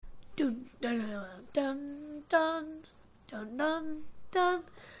Dun dun dun dun dun dun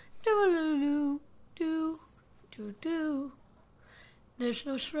do do do do. There's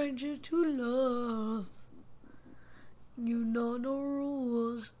no stranger to love. You know the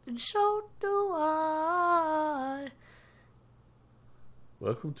rules, and so do I.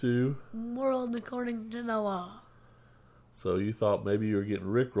 Welcome to World According to Noah. So you thought maybe you were getting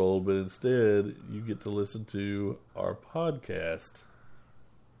rickrolled, but instead you get to listen to our podcast.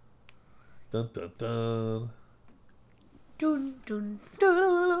 Dun dun dun. Dun dun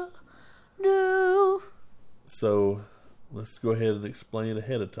dun dun. So let's go ahead and explain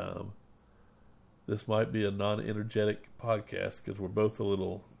ahead of time. This might be a non-energetic podcast because we're both feeling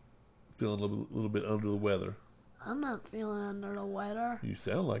a little bit under the weather. I'm not feeling under the weather. You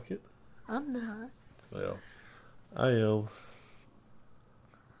sound like it. I'm not. Well, I am.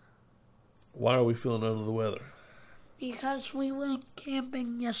 Why are we feeling under the weather? Because we went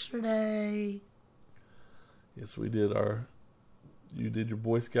camping yesterday. Yes, we did You did your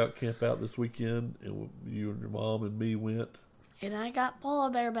Boy Scout camp out this weekend, and you and your mom and me went. And I got polar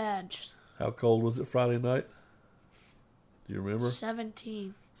bear badge. How cold was it Friday night? Do you remember?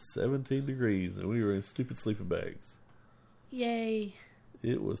 17. 17 degrees, and we were in stupid sleeping bags. Yay.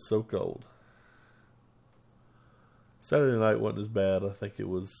 It was so cold. Saturday night wasn't as bad. I think it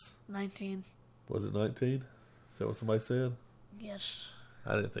was... 19. Was it 19? Is that what somebody said? Yes.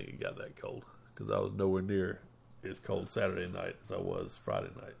 I didn't think it got that cold, because I was nowhere near as cold Saturday night as I was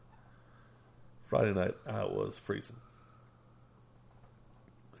Friday night. Friday night, I was freezing.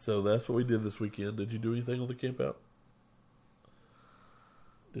 So that's what we did this weekend. Did you do anything on the camp out?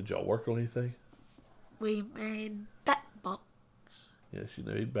 Did y'all work on anything? We made back box. Yes, you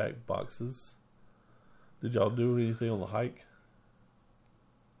made back boxes. Did y'all do anything on the hike?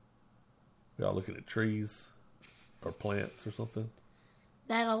 Y'all looking at trees or plants or something?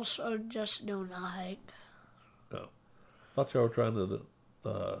 That also just doing a hike. Oh. I thought y'all were trying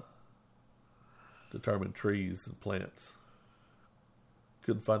to determine trees and plants.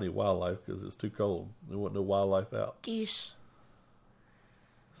 Couldn't find any wildlife because it was too cold. There wasn't no wildlife out. Geese.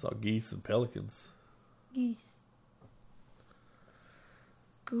 Saw geese and pelicans. Geese.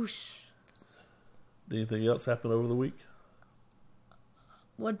 Goose. Did anything else happen over the week?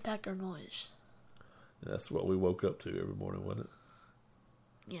 Woodpecker noise. That's what we woke up to every morning, wasn't it?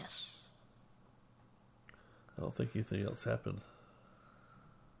 Yes. I don't think anything else happened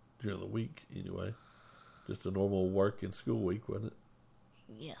during the week, anyway. Just a normal work and school week, wasn't it?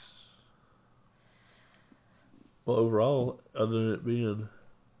 Yes. Well, overall, other than it being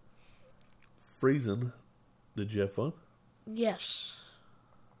freezing, did you have fun? Yes.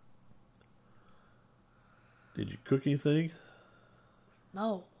 Did you cook anything?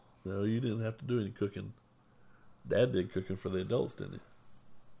 No. No, you didn't have to do any cooking. Dad did cooking for the adults, didn't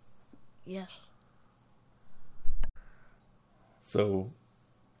he? Yes. So,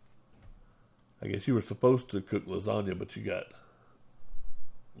 I guess you were supposed to cook lasagna, but you got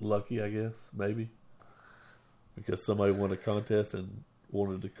lucky, I guess, maybe. Because somebody won a contest and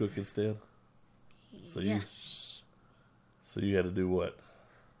wanted to cook instead. So yes. you had to do what?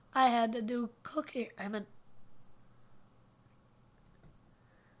 I had to do cooking. I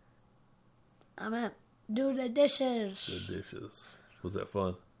meant do the dishes. The dishes. Was that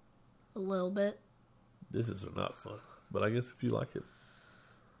fun? A little bit. Dishes are not fun. But I guess if you like it.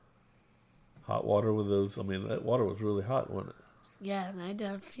 Hot water with those. I mean, that water was really hot, wasn't it? Yeah, and I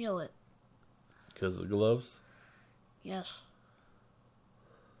didn't feel it. Because of the gloves? Yes.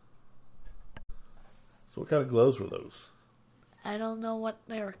 So what kind of gloves were those? I don't know what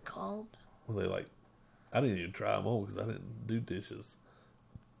they were called. Were they like... I didn't even try them on because I didn't do dishes.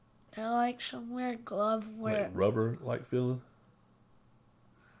 They're like some weird glove where... Like rubber-like feeling?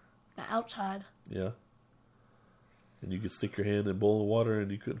 The outside. Yeah. And you could stick your hand in boiling water and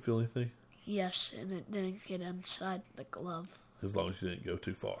you couldn't feel anything? Yes, and it didn't get inside the glove. As long as you didn't go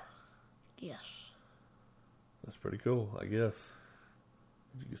too far. Yes. That's pretty cool, I guess.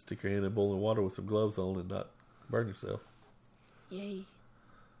 You can stick your hand in boiling water with some gloves on and not burn yourself. Yay.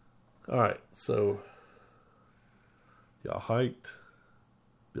 Alright, so y'all hiked,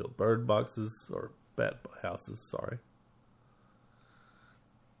 built bird boxes, or bat houses, sorry.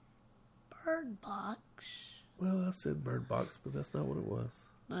 Bird box? Well, I said bird box, but that's not what it was.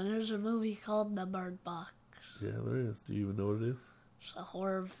 Now, there's a movie called The Bird Box. Yeah, there is. Do you even know what it is? It's a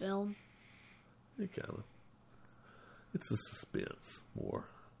horror film. It kind of. It's a suspense more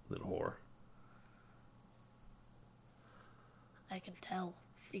than horror. I can tell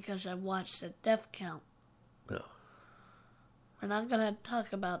because I watched the death count. No. We're not going to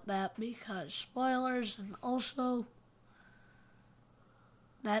talk about that because spoilers, and also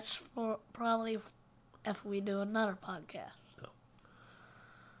That's for probably if we do another podcast.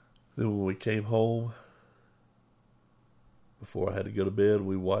 Then when we came home, before I had to go to bed,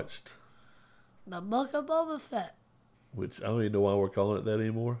 we watched, The Book of Boba Fett. which I don't even know why we're calling it that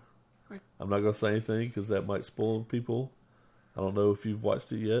anymore. I'm not going to say anything because that might spoil people. I don't know if you've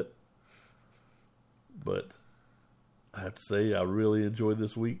watched it yet. But I have to say, I really enjoyed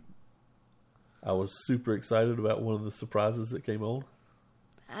this week. I was super excited about one of the surprises that came on.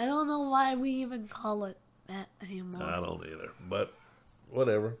 I don't know why we even call it that anymore. I don't either. But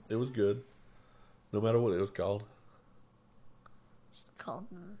whatever. It was good. No matter what it was called. It's called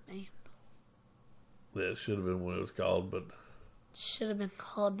Man. Yeah, it should have been what it was called, but Should have been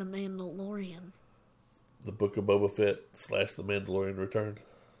called The Mandalorian. The Book of Boba Fett / The Mandalorian Returned.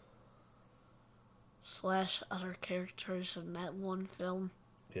 / other characters in that one film.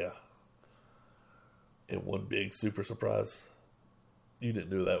 Yeah. And one big super surprise. You didn't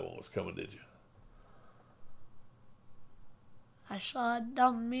know that one was coming, did you? I saw a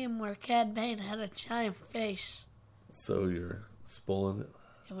dumb meme where Cad Bane had a giant face. So you're spoiling it?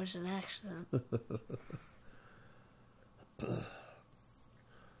 It was an accident.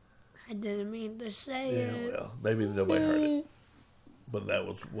 I didn't mean to say it. Yeah, well, maybe nobody heard it. But that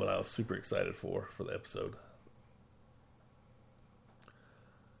was what I was super excited for the episode.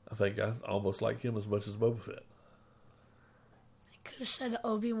 I think I almost like him as much as Boba Fett. I could have said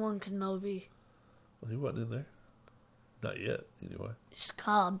Obi-Wan Kenobi. Well, he wasn't in there. Not yet, anyway. It's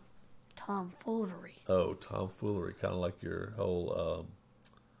called tomfoolery. Oh, tomfoolery. Kind of like your whole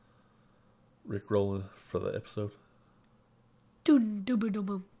Rick Rolling for the episode. Doom, doom, doom,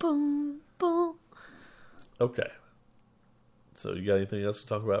 boom, boom, boom. Okay. So you got anything else to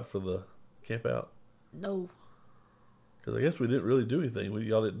talk about for the camp out? No. Because I guess we didn't really do anything.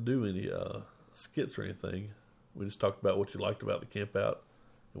 Y'all didn't do any skits or anything. We just talked about what you liked about the camp out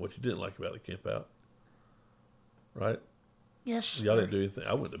and what you didn't like about the camp out. Right? Yes. Y'all didn't do anything.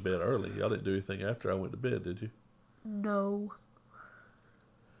 I went to bed early. Y'all didn't do anything after I went to bed, did you? No.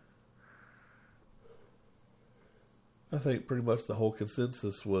 I think pretty much the whole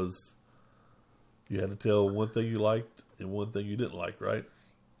consensus was you had to tell one thing you liked and one thing you didn't like, right?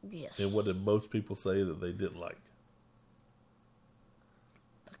 Yes. And what did most people say that they didn't like?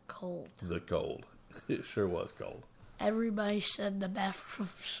 The cold. The cold. It sure was cold. Everybody said the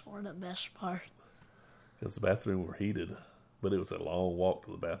bathrooms were the best part. Because the bathroom were heated, but it was a long walk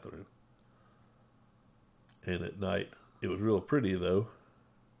to the bathroom. And at night, it was real pretty, though.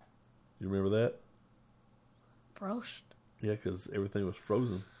 You remember that? Frost? Yeah, because everything was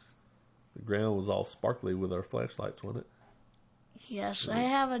frozen. The ground was all sparkly with our flashlights, wasn't it? Yes, I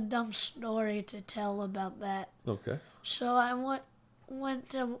have a dumb story to tell about that. Okay. So I went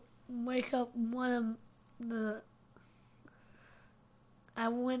to wake up I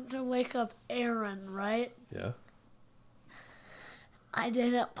went to wake up Aaron, right? Yeah. I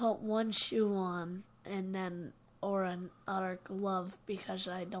didn't put one shoe on or another glove because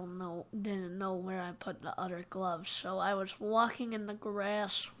I didn't know where I put the other glove. So I was walking in the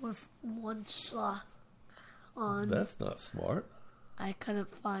grass with one sock on. That's not smart. I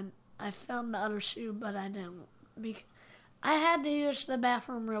found the other shoe, but I didn't. I had to use the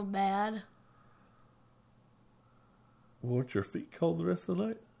bathroom real bad. Weren't your feet cold the rest of the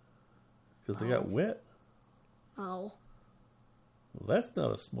night? Because they got wet? Oh. Well, that's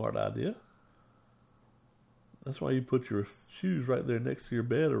not a smart idea. That's why you put your shoes right there next to your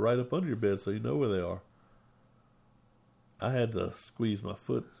bed or right up under your bed so you know where they are. I had to squeeze my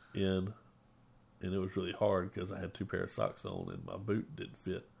foot in, and it was really hard because I had 2 pairs of socks on and my boot didn't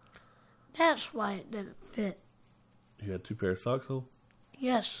fit. That's why it didn't fit. You had 2 pairs of socks on?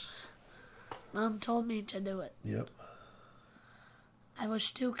 Yes. Mom told me to do it. Yep. I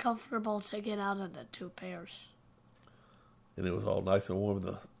was too comfortable to get out of the 2 pairs. And it was all nice and warm in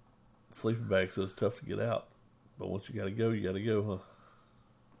the sleeping bag, so it's tough to get out. But once you gotta go,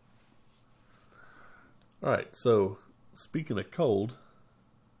 huh? Alright, so speaking of cold,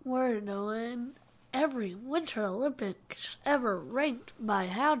 We're doing every Winter Olympics ever ranked by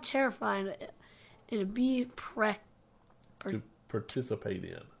how terrifying it'd be to participate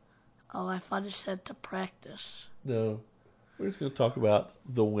in. Oh, I thought it said to practice. No, we're just going to talk about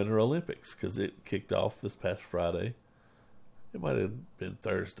the Winter Olympics because it kicked off this past Friday. It might have been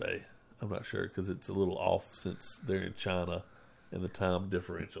Thursday. I'm not sure because it's a little off since they're in China and the time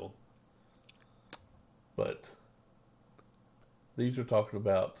differential. But these are talking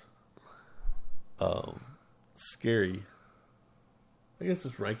about scary. I guess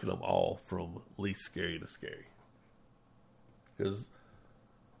it's ranking them all from least scary to scary. Because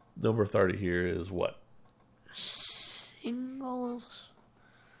number 30 here is what? Singles.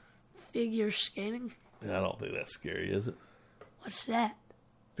 Figure skating? I don't think that's scary, is it? What's that?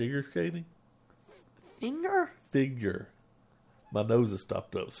 Figure skating? Finger? Figure. My nose is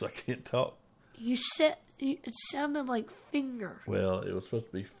stopped up, so I can't talk. You said it sounded like finger. Well, it was supposed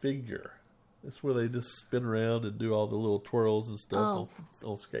to be figure. It's where they just spin around and do all the little twirls and stuff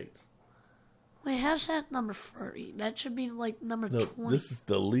on skates. Wait, how's that number 30? That should be like number No, 20. this is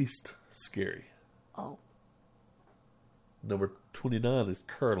the least scary. Oh. Number 29 is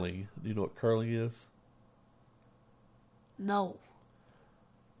curling. Do you know what curling is? No.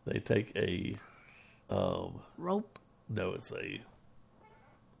 They take a Rope? no, it's a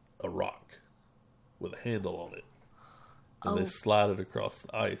rock with a handle on it, and they slide it across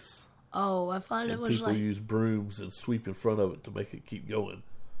the ice. Oh, I thought it And was people like... use brooms and sweep in front of it to make it keep going,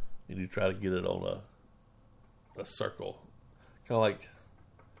 and you try to get it on a circle, kind of like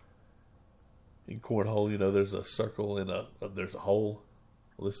in cornhole. You know, there's a circle and there's a hole.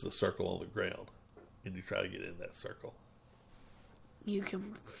 Well, this is a circle on the ground, and you try to get in that circle. You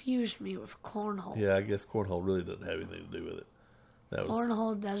confused me with cornhole. Yeah, I guess cornhole really doesn't have anything to do with it.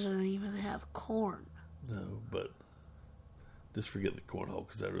 Cornhole doesn't even have corn. No, but just forget the cornhole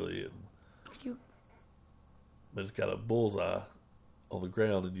because that really isn't. But it's got a bullseye on the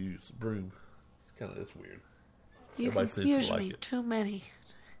ground and you use a broom. It's weird. You Everybody seems to confuse like me. it. Too many.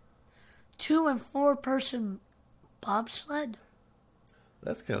 2 and 4 person bobsled?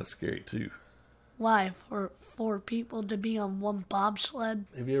 That's kind of scary too. Why? For 4 people to be on one bobsled?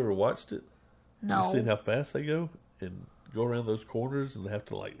 Have you ever watched it? No. Have you seen how fast they go and go around those corners and they have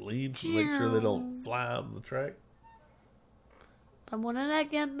to like lean to make sure they don't fly out of the track? But wouldn't that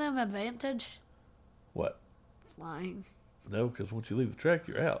get them advantage? What? Flying. No, because once you leave the track,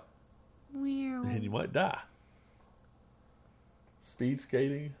 you're out. Weird. And you might die. Speed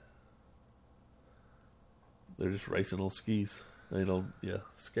skating. They're just racing on skis. They don't,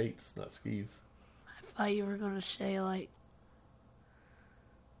 skates, not skis. I thought you were going to say, like,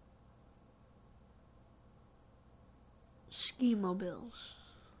 ski mobiles.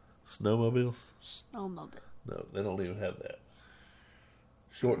 Snowmobiles? Snowmobile. No, they don't even have that.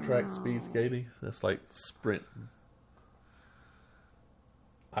 Short track speed skating, that's like sprint.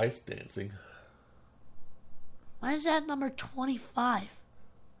 Ice dancing. Why is that number 25?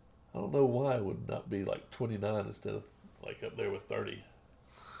 I don't know why it would not be like 29 instead of like up there with 30.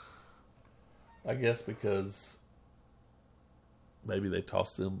 I guess because maybe they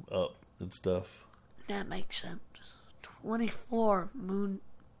toss them up and stuff. That makes sense. 24,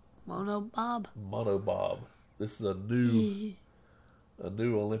 monobob. Monobob. This is a new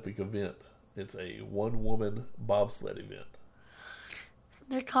Olympic event. It's a one-woman bobsled event.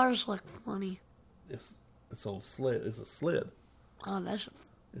 Their cars look funny. It's on sled. It's a sled. Oh, that's...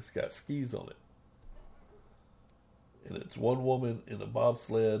 It's got skis on it. And it's one woman in a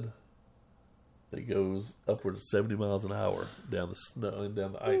bobsled that goes upward of 70 miles an hour down the snow and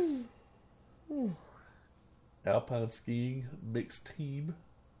down the ice. Alpine skiing mixed team.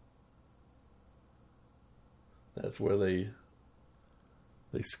 That's where they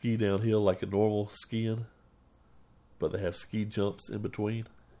ski downhill like a normal skiing, but they have ski jumps in between.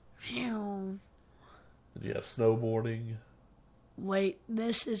 Phew. And you have snowboarding. Wait,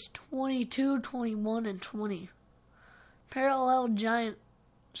 this is 22, 21, and 20. Parallel giant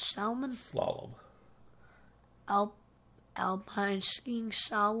salmon? Slalom. Alpine skiing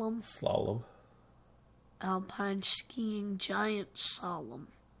slalom. Slalom. Alpine skiing giant slalom.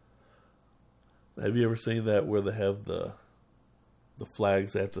 Have you ever seen that where they have the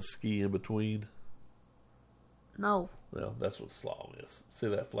flags they have to ski in between? No. Well, that's what slalom is. See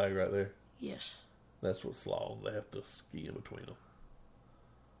that flag right there? Yes. That's what slalom. They have to ski in between them.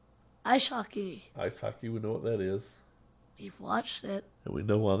 Ice hockey. Ice hockey, we know what that is. We've watched it. And we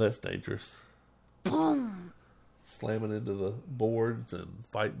know why that's dangerous. Boom! Slamming into the boards and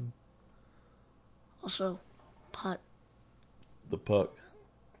fighting. Also, putt. The puck.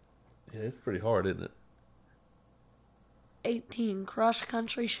 Yeah, it's pretty hard, isn't it? 18,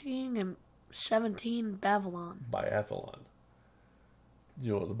 cross-country skiing, and 17, Babylon. Biathlon.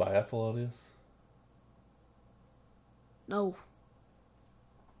 You know what the biathlon is? No.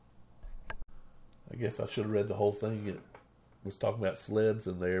 I guess I should have read the whole thing. It was talking about sleds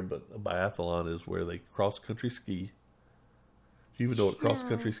in there, but a biathlon is where they cross-country ski. Do you even know what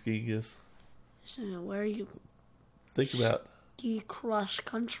cross-country skiing is? So where you Think about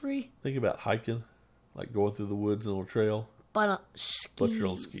cross-country? Think about hiking, like going through the woods on a trail, But skis. but you're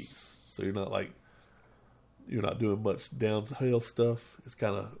on skis. So you're not doing much downhill stuff. It's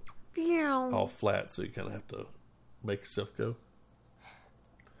kind of all flat, so you kind of have to make yourself go.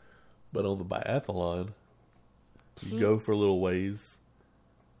 But on the biathlon, you go for a little ways,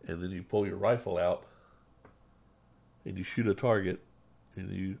 and then you pull your rifle out, and you shoot a target,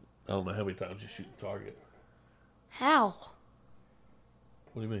 and I don't know how many times you shoot the target. How?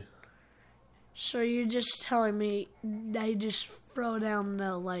 What do you mean? So you're just telling me they just throw down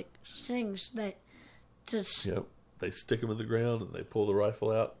the, like, things that just... Yep. They stick them in the ground, and they pull the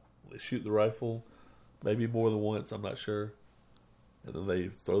rifle out. They shoot the rifle, maybe more than once, I'm not sure. And then they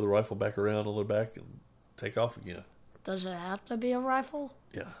throw the rifle back around on their back and take off again. Does it have to be a rifle?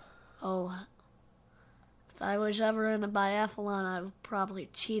 Yeah. Oh, if I was ever in a biathlon, I would probably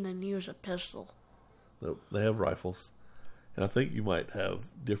cheat and use a pistol. Nope. They have rifles. And I think you might have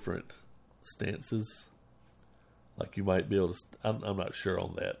different stances. Like you might be able to... I'm not sure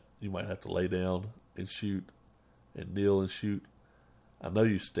on that. You might have to lay down and shoot and kneel and shoot. I know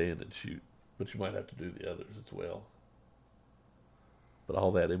you stand and shoot, but you might have to do the others as well. But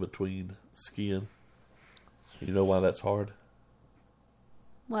all that in between skiing, you know why that's hard?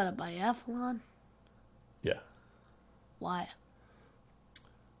 What, a biathlon? Yeah. Why?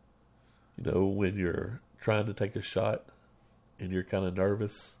 You know, when you're trying to take a shot and you're kind of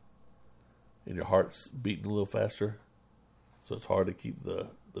nervous and your heart's beating a little faster, so it's hard to keep the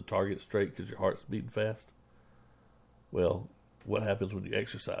target straight because your heart's beating fast. Well, what happens when you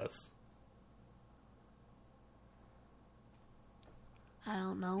exercise? I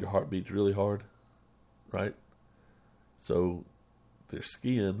don't know. Your heart beats really hard, right? So they're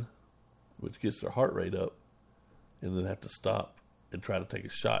skiing, which gets their heart rate up, and then they have to stop and try to take a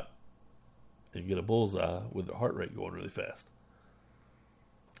shot and get a bullseye with their heart rate going really fast.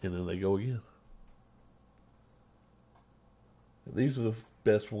 And then they go again. And these are the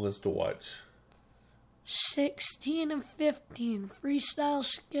best ones to watch. 16 and 15, freestyle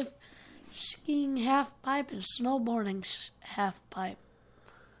skiing half pipe and snowboarding half pipe.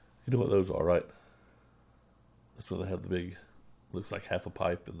 You know what those are, right? That's when they have the big, looks like half a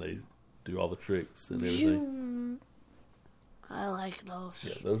pipe, and they do all the tricks and everything. I like those.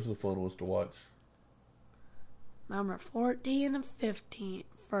 Yeah, those are the fun ones to watch. Number 14 and 15,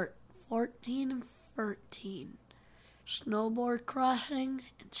 14 and 13, snowboard crossing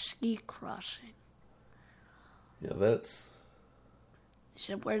and ski crossing. Yeah, that's... Is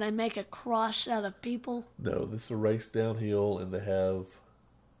it where they make a cross out of people? No, this is a race downhill, and they have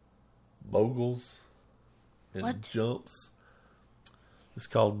moguls and jumps. It's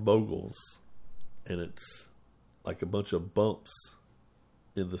called moguls, and it's like a bunch of bumps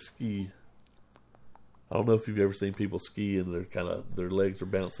in the ski. I don't know if you've ever seen people ski and their legs are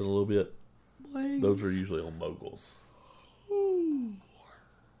bouncing a little bit. Those are usually on moguls. Ooh.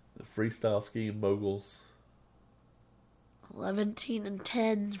 The freestyle skiing moguls. 11 and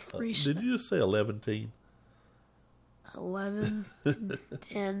 10 freestyle. Did you just say 11? 11 and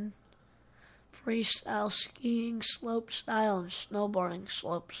 10 freestyle skiing slope style and snowboarding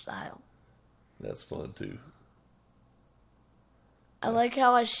slope style. That's fun too. I like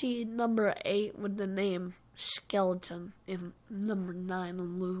how I see number 8 with the name Skeleton and number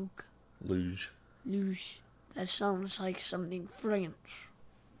 9 Luke. Luge. Luge. That sounds like something French.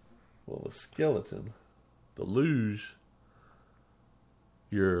 Well, the skeleton, the luge,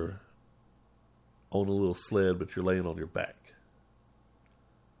 you're on a little sled, but you're laying on your back.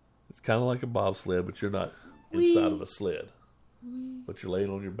 It's kind of like a bobsled, but you're not inside of a sled. But you're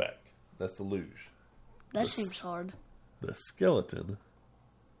laying on your back. That's the luge. That seems hard. The skeleton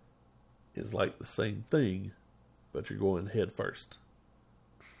is like the same thing, but you're going head first.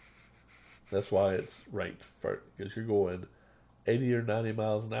 That's why it's ranked first, because you're going 80 or 90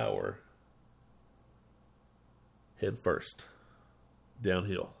 miles an hour head first,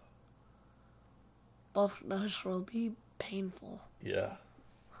 downhill. Both of those will be painful. Yeah.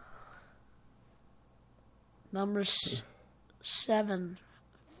 Number 7,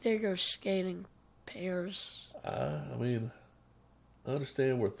 figure skating pairs. I mean, I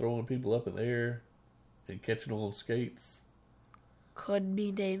understand we're throwing people up in the air and catching them on skates. Could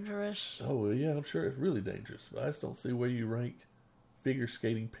be dangerous. Oh, well, yeah, I'm sure it's really dangerous. But I just don't see where you rank figure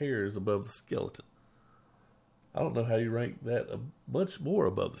skating pairs above the skeleton. I don't know how you rank that much more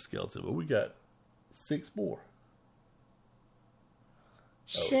above the skeleton, but we got 6 more.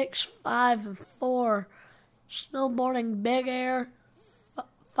 6, 5, and 4, snowboarding big air.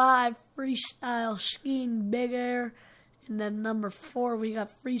 5, freestyle skiing big air. And then number 4, we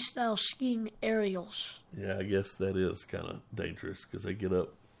got freestyle skiing aerials. Yeah, I guess that is kind of dangerous because they get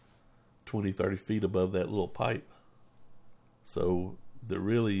up 20, 30 feet above that little pipe. So they're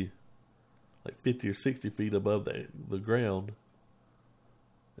really like 50 or 60 feet above the ground.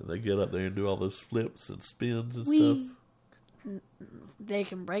 And they get up there and do all those flips and spins and stuff. They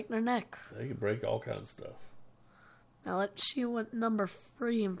can break their neck. They can break all kinds of stuff. Now let's see what number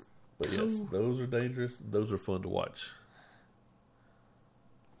 3 and But 2. yes, those are dangerous. Those are fun to watch.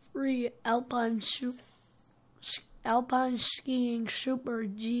 3 alpine skiing, Super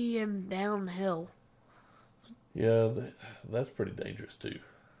G, and downhill. Yeah, that's pretty dangerous too.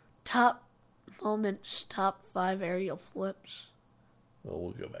 Top moments, top 5 aerial flips. Well,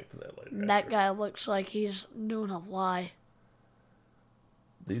 we'll go back to that later. That after. guy looks like he's doing a Y.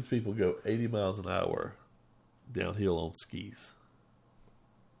 These people go 80 miles an hour downhill on skis.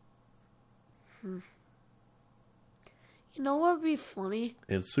 You know what would be funny?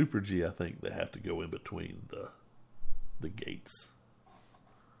 And Super G, I think they have to go in between the gates.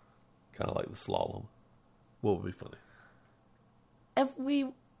 Kind of like the slalom. What would be funny?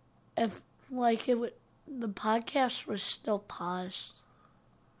 If the podcast was still paused,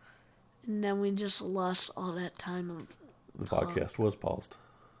 and then we just lost all that time of The talk. podcast was paused.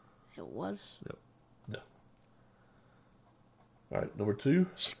 It was. Yep. No. All right, number 2.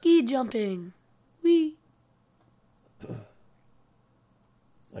 Ski jumping. Wee.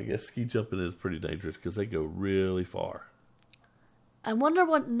 I guess ski jumping is pretty dangerous because they go really far. I wonder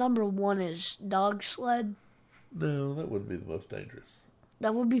what number 1 is. Dog sled? No, that wouldn't be the most dangerous.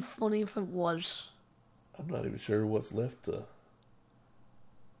 That would be funny if it was. I'm not even sure what's left to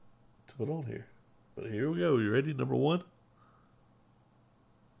put on here. But here we go. You ready? Number 1?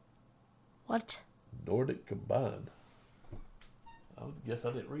 What? Nordic combined. I guess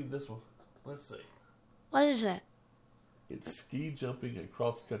I didn't read this one. Let's see. What is that? It's ski jumping and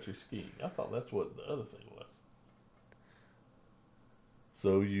cross-country skiing. I thought that's what the other thing was.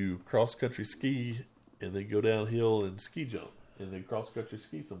 So you cross-country ski and then go downhill and ski jump. And then cross-country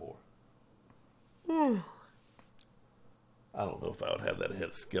ski some more. I don't know if I would have that ahead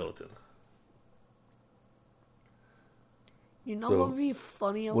of skeleton. You know So, what would be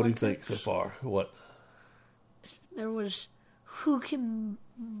funny? What do you Olympics? think so far? What? There was who can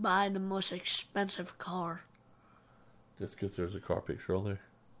buy the most expensive car. Just because there's a car picture on there?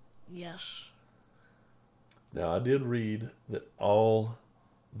 Yes. Now, I did read that all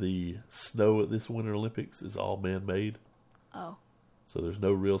the snow at this Winter Olympics is all man-made. Oh. So there's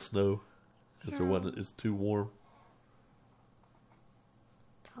no real snow because it's too warm.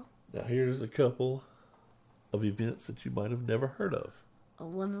 Oh. Now, here's a couple of events that you might have never heard of.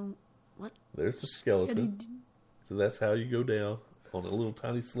 11. What? There's a skeleton. So that's how you go down on a little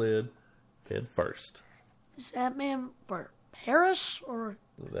tiny sled head first. Is that man for Paris or?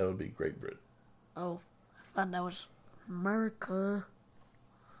 That would be Great Britain. Oh, I thought that was America.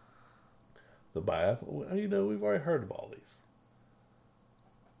 The biathlon, we've already heard of all these.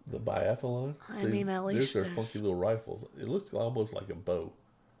 The biathlon. I mean, at least their there's- funky little rifles. It looks almost like a bow.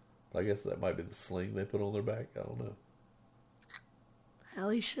 I guess that might be the sling they put on their back. I don't know. At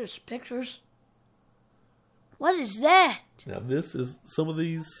least there's pictures. What is that? Now, this is some of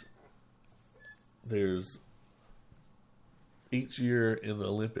these. There's each year in the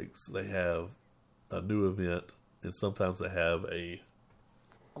Olympics they have a new event, and sometimes they have a.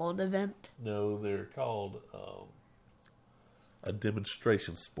 Old event. No, they're called a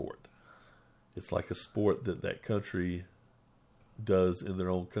demonstration sport. It's like a sport that country does in their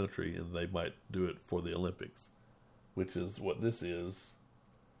own country, and they might do it for the Olympics, which is what this is.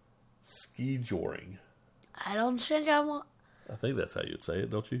 Ski joring. I don't think I want. I think that's how you'd say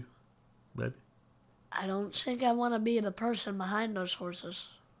it, don't you? Maybe. I don't think I want to be the person behind those horses.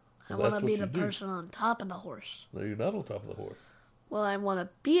 I Well, want that's to be what the you do. person on top of the horse. No, you're not on top of the horse. Well, I want to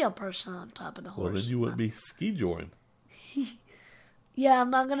be a person on top of the horse. Well, then you wouldn't be ski joring. Yeah, I'm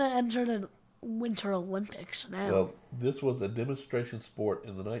not going to enter the Winter Olympics now. Well, this was a demonstration sport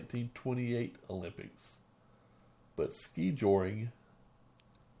in the 1928 Olympics. But ski joring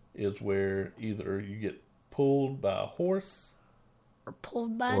is where either you get pulled by a horse or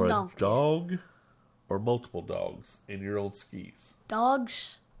pulled by or a a donkey. dog or multiple dogs in your own skis.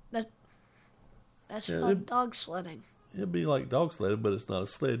 Dogs? That's Yeah, called dog sledding. It'd be like dog sledding, but it's not a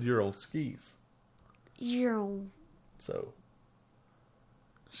sled, you're on skis. You're So,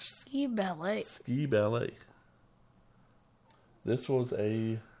 ski ballet. ski ballet. This was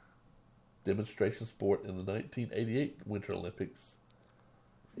a demonstration sport in the 1988 Winter Olympics.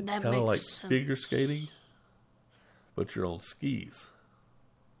 It's That kind of makes like sense. figure skating, but you're on skis.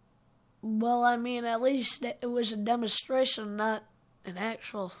 Well, I mean, at least it was a demonstration, not an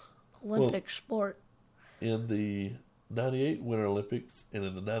actual Olympic sport. In the 98 Winter Olympics and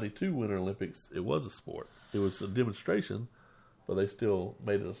in the 92 Winter Olympics, it was a sport. It was a demonstration, but they still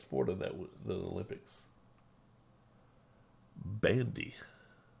made it a sport in the Olympics. Bandy.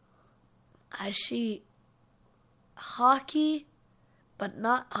 I see hockey, but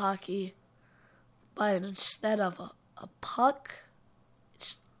not hockey. But instead of a A puck?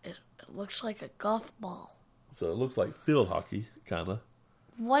 It looks like a golf ball. So it looks like field hockey, kind of.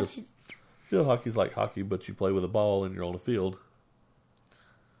 What? Field hockey's like hockey, but you play with a ball and you're on a field.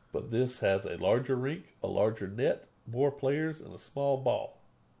 But this has a larger rink, a larger net, more players, and a small ball.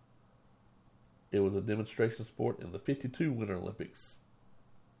 It was a demonstration sport in the 52 Winter Olympics.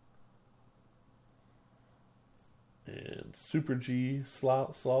 And Super G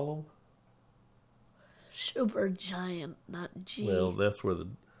slalom. Super giant, not G. Well, that's where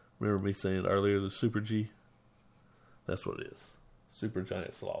remember me saying earlier, the Super G? That's what it is. Super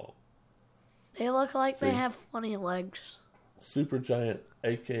giant slalom. They look like they have funny legs. Super giant,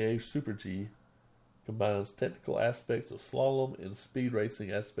 aka Super G, combines technical aspects of slalom and speed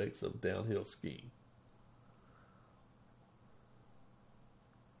racing aspects of downhill skiing.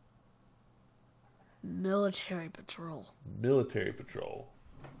 Military patrol. Military patrol.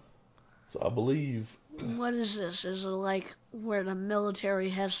 So I believe... What is this? Is it like where the military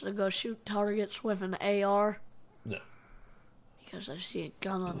has to go shoot targets with an AR? No. Because I see a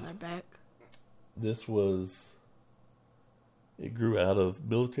gun on their back. This was... It grew out of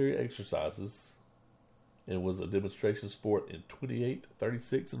military exercises and was a demonstration sport in 28,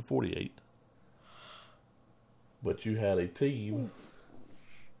 36, and 48. But you had a team,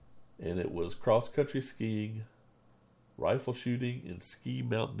 and it was cross-country skiing, rifle shooting, and ski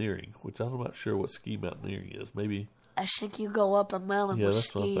mountaineering, which I'm not sure what ski mountaineering is. Maybe... I think you go up a mountain with skis. Yeah,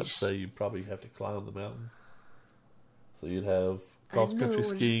 that's what I was about to say. You'd probably have to climb the mountain. So you'd have cross-country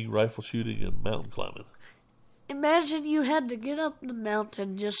skiing, rifle shooting, and mountain climbing. Imagine you had to get up the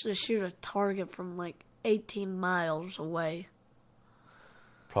mountain just to shoot a target from like 18 miles away.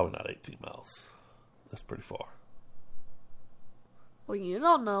 Probably not 18 miles. That's pretty far. Well, you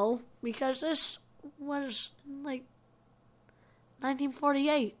don't know, because this was like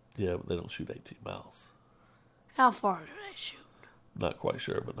 1948. Yeah, but they don't shoot 18 miles. How far do they shoot? Not quite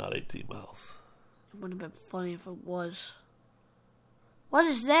sure, but not 18 miles. It would have been funny if it was. What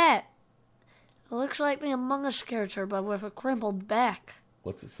is that? It looks like the Among Us character, but with a crumpled back.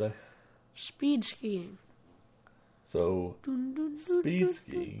 What's it say? Speed skiing. So, speed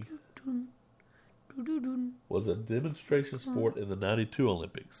skiing was a demonstration sport in the 92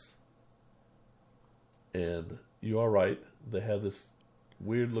 Olympics. And you are right, they have this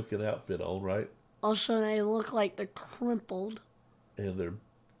weird looking outfit on, right? Also, they look like they're crumpled. And they're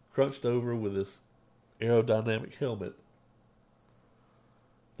crunched over with this aerodynamic helmet.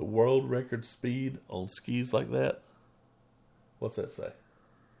 The world record speed on skis like that, what's that say?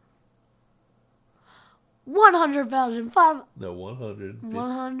 100,005. No,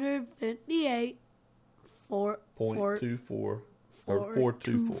 158. 4.24 or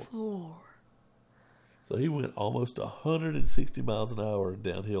 424. So he went almost 160 miles an hour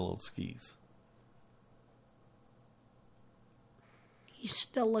downhill on skis. He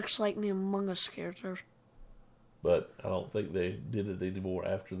still looks like the Among Us character. But I don't think they did it anymore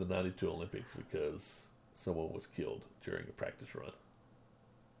after the 92 Olympics because someone was killed during a practice run.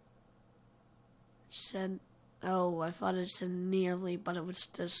 I thought it said nearly, but it was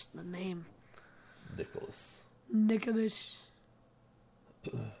just the name. Nicholas.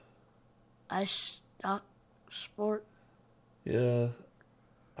 Ice stock sport. Yeah,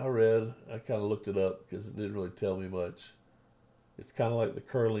 I kind of looked it up because it didn't really tell me much. It's kind of like the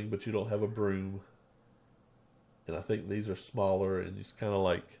curling, but you don't have a broom. And I think these are smaller and just kind of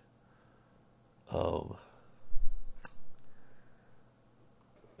like,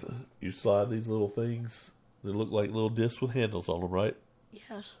 you slide these little things. They look like little discs with handles on them, right?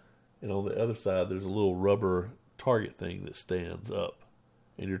 Yes. And on the other side, there's a little rubber target thing that stands up.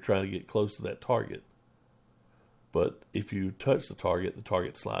 And you're trying to get close to that target. But if you touch the target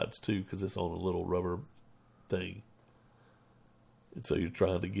slides too because it's on a little rubber thing. And so you're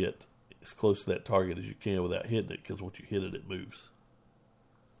trying to get as close to that target as you can without hitting it, because once you hit it, it moves.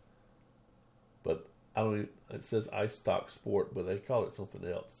 But it says ice stock sport, but they call it something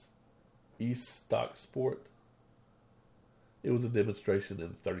else. East stock sport. It was a demonstration in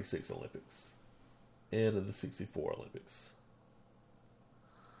the 36 Olympics and in the 64 Olympics.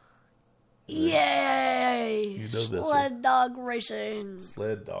 Yay! You know this Sled dog racing.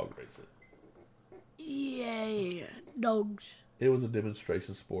 Sled dog racing. Yay! Dogs. It was a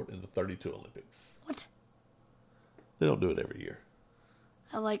demonstration sport in the 32 Olympics. What? They don't do it every year.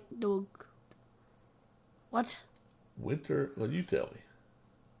 I like dog. What? Winter, well, you tell me.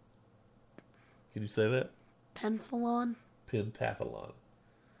 Can you say that? Pentathlon? Pentathlon.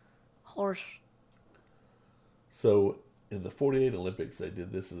 Horse. So, in the 48 Olympics, they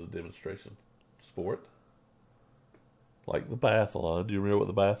did this as a demonstration sport. Like the biathlon. Do you remember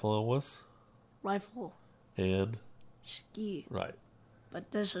what the biathlon was? Rifle. And ski. Right.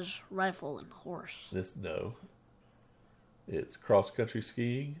 But this is rifle and horse. No. It's cross-country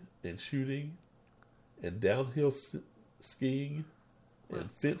skiing and shooting and downhill skiing and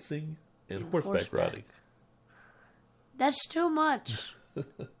fencing and horseback riding. That's too much.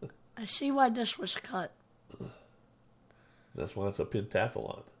 I see why this was cut. That's why it's a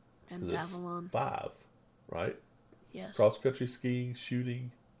pentathlon. 'Cause Pentathlon. it's 5, right? Yes. Cross-country skiing,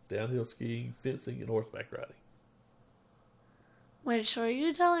 shooting, downhill skiing, fencing, and horseback riding. Wait, so are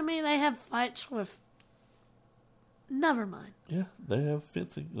you telling me they have fights with... Never mind. Yeah, they have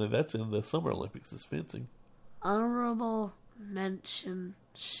fencing. That's in the Summer Olympics, is fencing. Honorable mention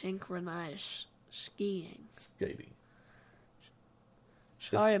synchronized skiing. Skating.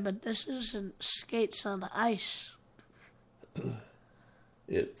 Sorry, but this isn't skates on the ice.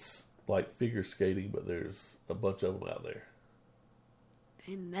 It's like figure skating, but there's a bunch of them out there.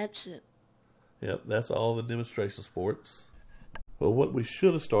 And that's it. Yep, that's all the demonstration sports. Well, what we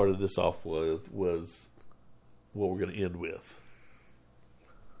should have started this off with was what we're going to end with.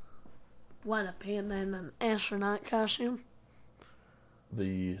 What, a panda in an astronaut costume?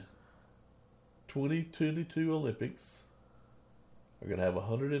 The 2022 Olympics are going to have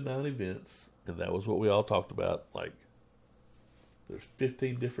 109 events, and that was what we all talked about. Like, there's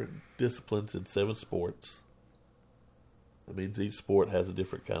 15 different disciplines in 7 sports. That means each sport has a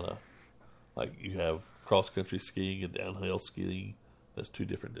different kind of, like you have cross-country skiing and downhill skiing. That's 2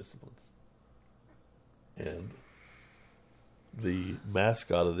 different disciplines. And the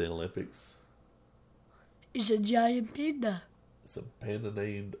mascot of the Olympics It's a giant panda. is a panda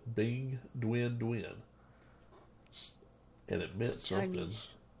named Bing Dwin Dwin. And it meant something. Chinese.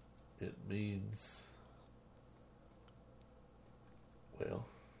 It means, well,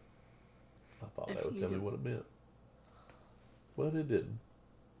 I thought that would tell me what it meant. But it didn't.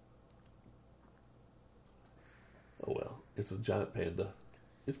 Oh well, it's a giant panda.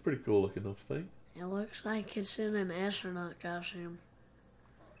 It's pretty cool looking, don't you think? It looks like it's in an astronaut costume.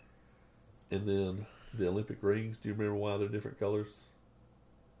 And then the Olympic rings, do you remember why they're different colors?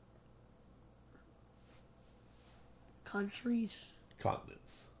 Countries.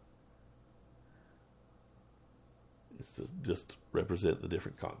 Continents. It's to just represent the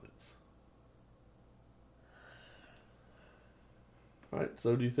different continents. All right,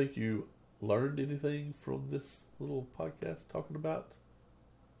 so do you think you learned anything from this little podcast talking about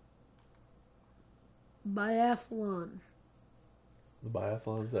Biathlon. the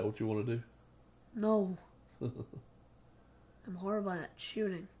biathlon? Is that what you want to do? No. I'm horrible at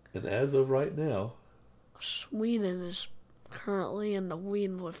shooting. And as of right now, Sweden is currently in the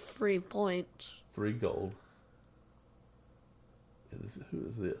lead with 3 points. 3 gold. And who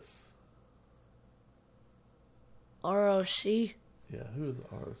is this? ROC. Yeah, who is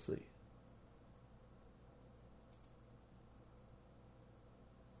ROC?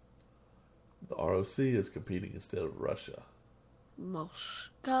 The ROC is competing instead of Russia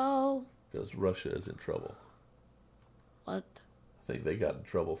Moscow. because Russia is in trouble. What? I think they got in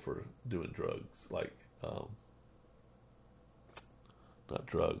trouble for doing drugs, like not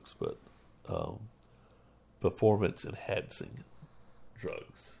drugs, but performance enhancing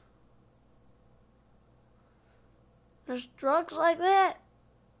drugs. There's drugs like that?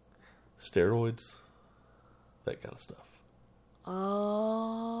 Steroids, that kind of stuff.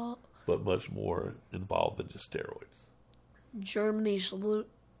 Oh. But much more involved than just steroids. Germany's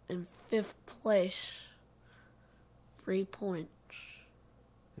in 5th place. 3 points.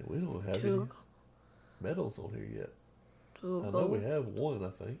 And we don't have 2. any medals on here yet. 2 I know gold. we have 1, I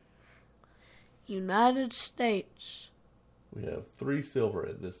think. United States. We have 3 silver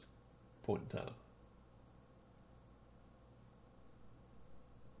at this point in time.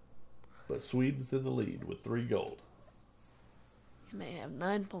 But Sweden's in the lead with 3 gold. And they have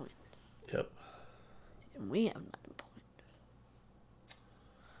 9 points. Yep. And we have 9 points.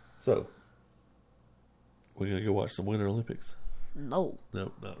 So, we're going to go watch some Winter Olympics. No.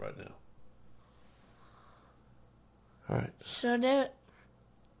 No, not right now. All right. So do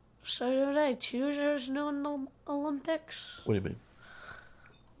they choose who's doing the Olympics? What do you mean?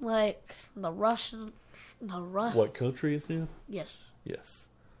 Like the Russian, What country it's in? Yes. Yes.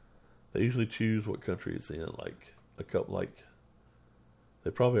 They usually choose what country it's in, like a couple, like they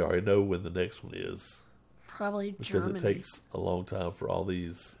probably already know when the next one is Probably because Germany. it takes a long time for all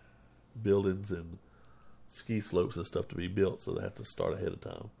these buildings and ski slopes and stuff to be built, so they have to start ahead of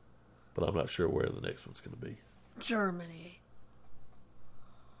time. But I'm not sure where the next one's going to be. Germany.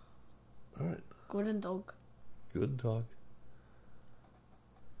 All right. Guten Tag. Good talk.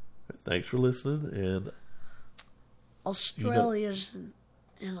 Thanks for listening, and Australia's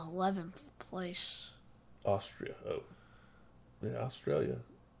in 11th place. Austria. Oh, yeah, Australia.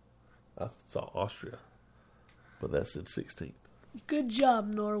 I saw Austria, but that's in 16th. Good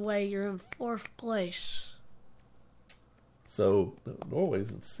job, Norway. You're in 4th place. So no, Norway's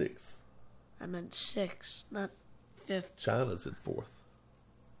in 6th. I meant 6th, not 5th. China's in 4th.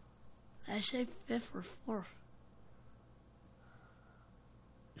 Did I say 5th or 4th?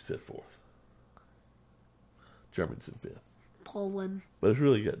 You said 4th. Germany's in 5th. Poland. But it's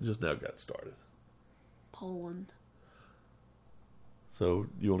really just now got started. Poland. So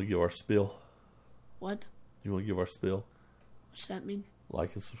you want to give our spiel? What? You want to give our spiel? What's that mean?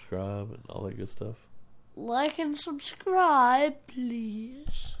 Like and subscribe and all that good stuff. Like and subscribe,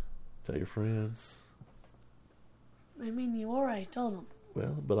 please. Tell your friends. I mean, you already told them.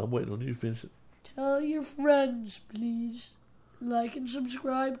 Well, but I'm waiting on you to finish it. Tell your friends, please. Like and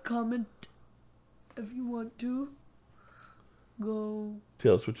subscribe, comment if you want to. Go.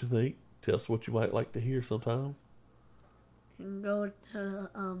 Tell us what you think. Tell us what you might like to hear sometime. And go to,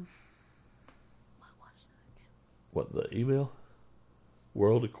 What, the email?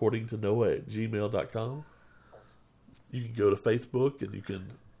 worldaccordingtonoah@gmail.com. You can go to Facebook and you can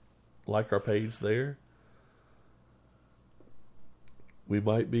like our page there. We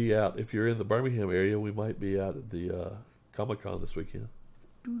might be out, if you're in the Birmingham area, we might be out at the Comic-Con this weekend.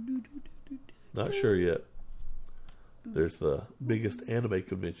 Not sure yet. There's the biggest anime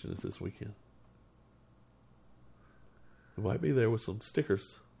convention is this weekend. We might be there with some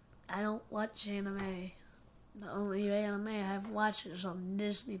stickers. I don't watch anime. The only anime I've watched is on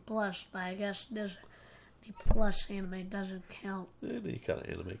Disney Plus, but I guess Disney Plus anime doesn't count. Any kind of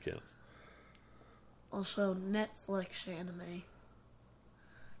anime counts. Also, Netflix anime.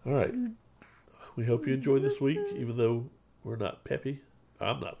 All right. We hope you enjoyed this week, even though we're not peppy.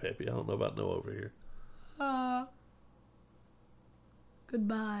 I'm not peppy. I don't know about Noah over here.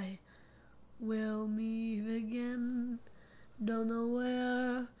 Goodbye. We'll meet again. Don't know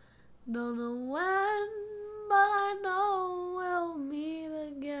where, don't know when, but I know we'll meet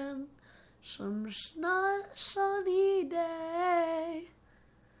again. Some sunny day.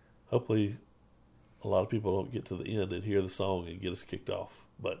 Hopefully, a lot of people don't get to the end and hear the song and get us kicked off.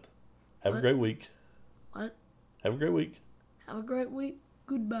 But have a great week. What? Have a great week. Have a great week.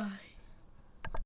 Goodbye.